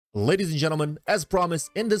Ladies and gentlemen, as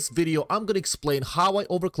promised, in this video, I'm going to explain how I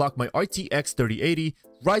overclock my RTX 3080,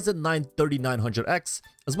 Ryzen 9 3900X,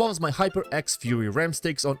 as well as my HyperX Fury RAM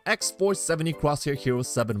sticks on X470 Crosshair Hero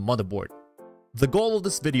 7 motherboard. The goal of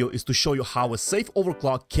this video is to show you how a safe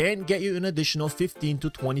overclock can get you an additional 15 to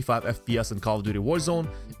 25 FPS in Call of Duty Warzone,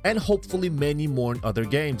 and hopefully many more in other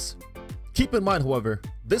games. Keep in mind, however,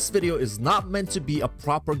 this video is not meant to be a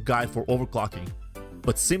proper guide for overclocking,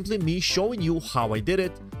 but simply me showing you how I did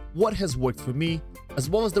it, what has worked for me, as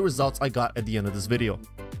well as the results I got at the end of this video.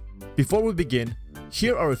 Before we begin,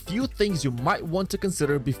 here are a few things you might want to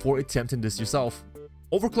consider before attempting this yourself.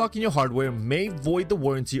 Overclocking your hardware may void the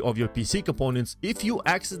warranty of your PC components if you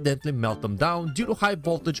accidentally melt them down due to high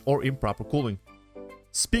voltage or improper cooling.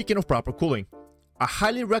 Speaking of proper cooling, I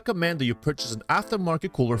highly recommend that you purchase an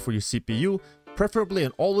aftermarket cooler for your CPU, preferably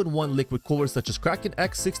an all-in-one liquid cooler such as Kraken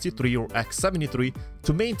X63 or X73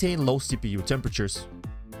 to maintain low CPU temperatures.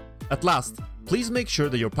 At last, please make sure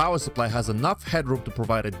that your power supply has enough headroom to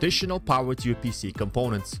provide additional power to your PC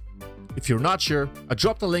components. If you're not sure, I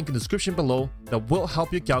dropped a link in the description below that will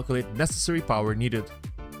help you calculate necessary power needed.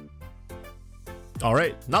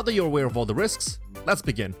 Alright, now that you're aware of all the risks, let's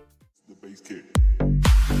begin.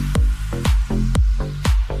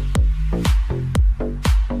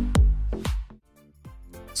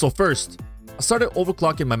 So first, I started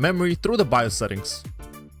overclocking my memory through the BIOS settings.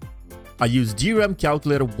 I used DRAM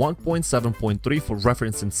calculator 1.7.3 for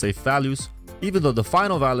reference and safe values, even though the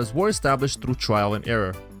final values were established through trial and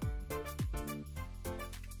error.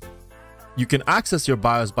 You can access your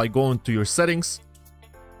BIOS by going to your settings,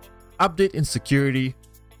 update in security,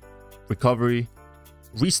 recovery,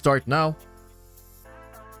 restart now,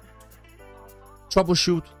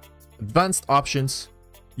 troubleshoot, advanced options,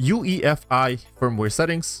 UEFI firmware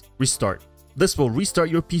settings, restart. This will restart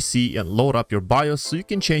your PC and load up your BIOS so you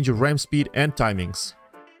can change your RAM speed and timings.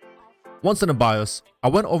 Once in the BIOS, I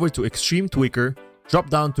went over to Extreme Tweaker, dropped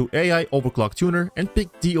down to AI Overclock Tuner and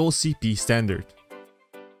picked DOCP Standard.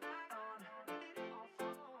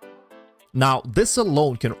 Now, this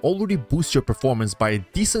alone can already boost your performance by a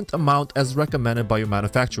decent amount as recommended by your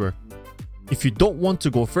manufacturer. If you don't want to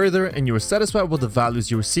go further and you're satisfied with the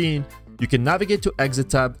values you're seeing, you can navigate to Exit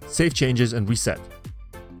tab, save changes and reset.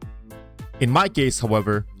 In my case,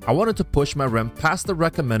 however, I wanted to push my RAM past the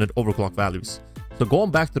recommended overclock values. So going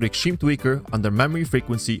back to the Extreme Tweaker, under memory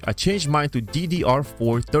frequency, I changed mine to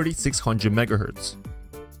DDR4 3600 MHz.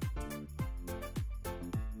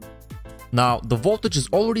 Now, the voltage is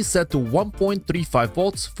already set to 1.35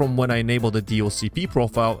 volts from when I enabled the DOCP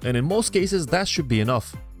profile, and in most cases that should be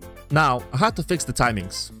enough. Now, I had to fix the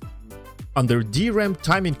timings. Under DRAM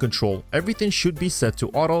timing control, everything should be set to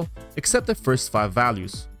auto except the first 5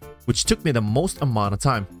 values, which took me the most amount of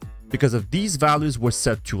time. Because if these values were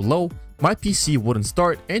set too low, my PC wouldn't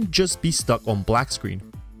start and just be stuck on black screen.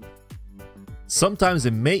 Sometimes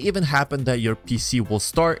it may even happen that your PC will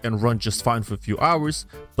start and run just fine for a few hours,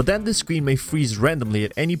 but then the screen may freeze randomly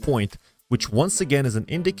at any point, which once again is an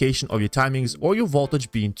indication of your timings or your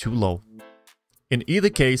voltage being too low. In either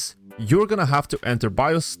case, you're gonna have to enter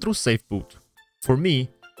BIOS through Safe Boot. For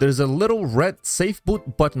me, there's a little red Safe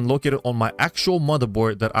Boot button located on my actual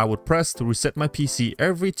motherboard that I would press to reset my PC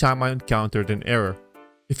every time I encountered an error.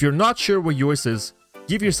 If you're not sure where yours is,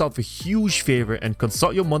 give yourself a huge favor and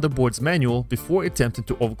consult your motherboard's manual before attempting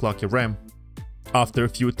to overclock your RAM. After a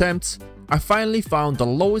few attempts, I finally found the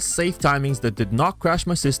lowest safe timings that did not crash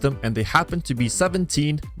my system, and they happened to be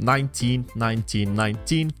 17, 19, 19,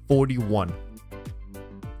 19, 41.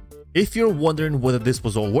 If you're wondering whether this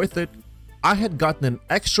was all worth it, I had gotten an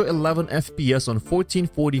extra 11 FPS on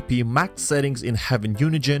 1440p max settings in Heaven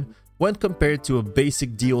Unigen when compared to a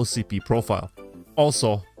basic DOCP profile.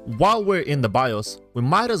 Also, while we're in the BIOS, we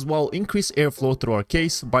might as well increase airflow through our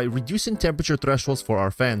case by reducing temperature thresholds for our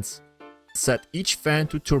fans. Set each fan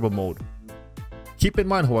to turbo mode. Keep in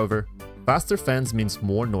mind, however, faster fans means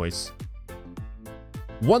more noise.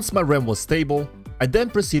 Once my RAM was stable, I then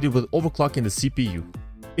proceeded with overclocking the CPU.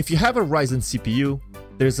 If you have a Ryzen CPU,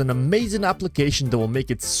 there's an amazing application that will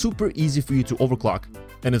make it super easy for you to overclock,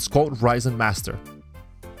 and it's called Ryzen Master.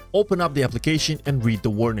 Open up the application and read the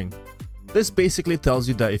warning. This basically tells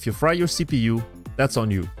you that if you fry your CPU, that's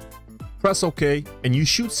on you. Press OK and you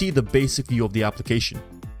should see the basic view of the application.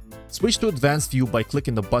 Switch to advanced view by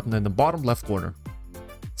clicking the button in the bottom left corner.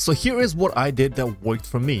 So here is what I did that worked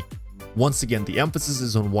for me. Once again, the emphasis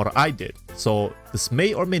is on what I did, so this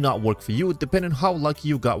may or may not work for you depending on how lucky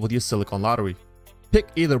you got with your silicon lottery. Pick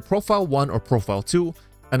either Profile 1 or Profile 2,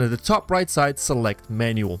 and at the top right side select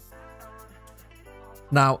Manual.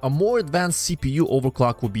 Now, a more advanced CPU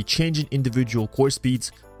overclock would be changing individual core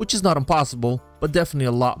speeds, which is not impossible, but definitely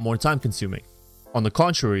a lot more time consuming. On the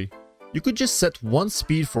contrary, you could just set one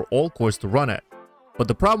speed for all cores to run at, but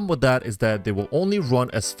the problem with that is that they will only run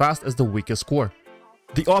as fast as the weakest core.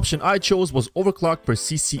 The option I chose was overclock per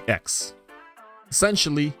CCX.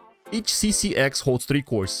 Essentially, each CCX holds 3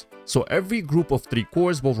 cores, so every group of 3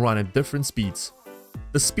 cores will run at different speeds.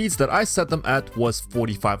 The speeds that I set them at was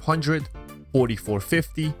 4500,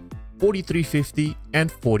 4450, 4350,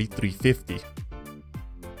 and 4350.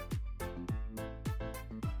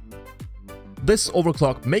 This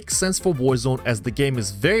overclock makes sense for Warzone as the game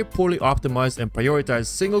is very poorly optimized and prioritizes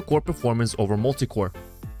single core performance over multi-core.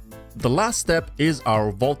 The last step is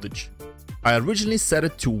our voltage. I originally set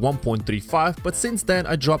it to 1.35, but since then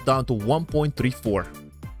I dropped down to 1.34.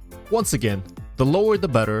 Once again, the lower the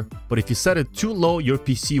better, but if you set it too low, your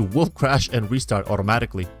PC will crash and restart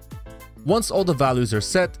automatically. Once all the values are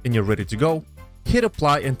set and you're ready to go, hit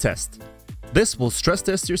apply and test. This will stress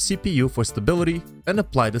test your CPU for stability and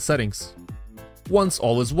apply the settings. Once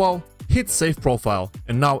all is well, hit save profile,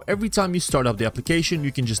 and now every time you start up the application,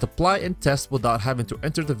 you can just apply and test without having to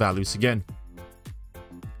enter the values again.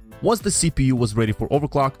 Once the CPU was ready for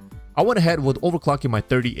overclock, I went ahead with overclocking my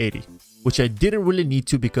 3080, which I didn't really need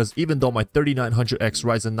to because even though my 3900X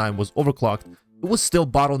Ryzen 9 was overclocked, it was still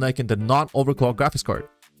bottlenecking the non-overclocked graphics card.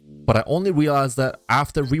 But I only realized that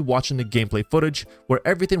after rewatching the gameplay footage where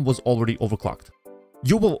everything was already overclocked.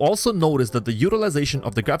 You will also notice that the utilization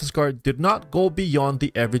of the graphics card did not go beyond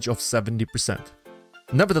the average of 70%.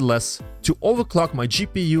 Nevertheless, to overclock my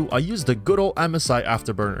GPU, I used the good old MSI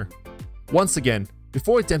afterburner. Once again,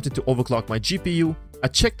 before attempting to overclock my GPU, I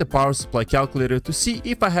checked the power supply calculator to see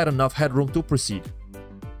if I had enough headroom to proceed.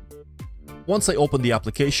 Once I opened the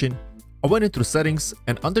application, I went into settings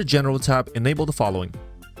and under General tab enabled the following: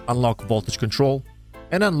 unlock voltage control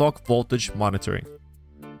and unlock voltage monitoring.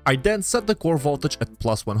 I then set the core voltage at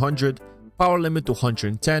plus 100, power limit to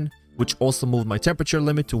 110, which also moved my temperature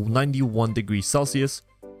limit to 91 degrees Celsius,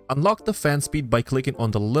 unlocked the fan speed by clicking on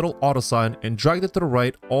the little auto sign and dragged it to the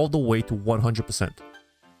right all the way to 100%.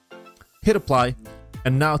 Hit apply,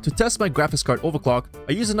 and now to test my graphics card overclock,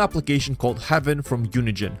 I use an application called Heaven from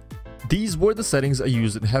Unigen. These were the settings I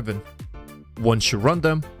used in Heaven. Once you run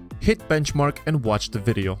them, hit benchmark and watch the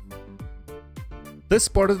video. This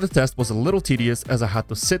part of the test was a little tedious as I had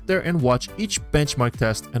to sit there and watch each benchmark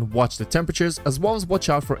test and watch the temperatures as well as watch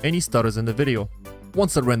out for any stutters in the video.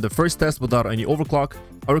 Once I ran the first test without any overclock,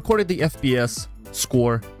 I recorded the FPS,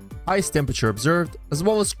 score, highest temperature observed, as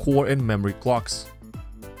well as core and memory clocks.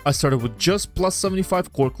 I started with just plus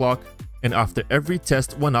 75 core clock, and after every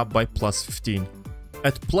test went up by plus 15.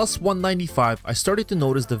 At plus 195, I started to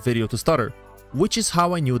notice the video to stutter, which is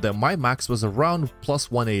how I knew that my max was around plus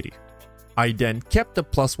 180. I then kept the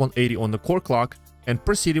plus 180 on the core clock and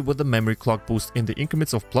proceeded with the memory clock boost in the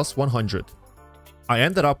increments of plus 100. I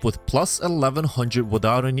ended up with plus 1100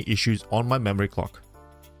 without any issues on my memory clock.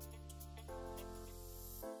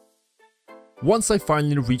 Once I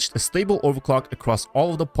finally reached a stable overclock across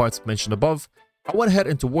all of the parts mentioned above, I went ahead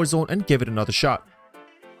into Warzone and gave it another shot.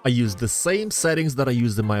 I used the same settings that I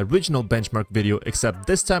used in my original benchmark video, except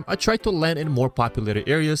this time I tried to land in more populated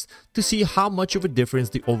areas to see how much of a difference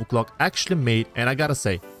the overclock actually made, and I gotta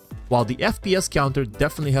say, while the FPS counter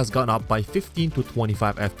definitely has gone up by 15 to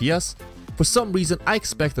 25 FPS, for some reason I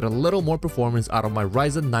expected a little more performance out of my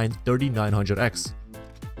Ryzen 9 3900X.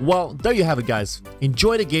 Well, there you have it guys.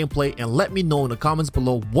 Enjoy the gameplay and let me know in the comments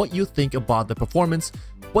below what you think about the performance,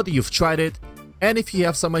 whether you've tried it, and if you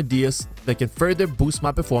have some ideas that can further boost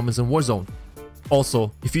my performance in Warzone.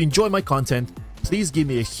 Also, if you enjoy my content, please give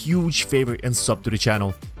me a huge favor and sub to the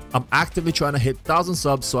channel. I'm actively trying to hit 1000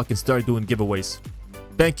 subs so I can start doing giveaways.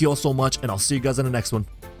 Thank you all so much, and I'll see you guys in the next one.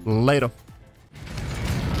 Later.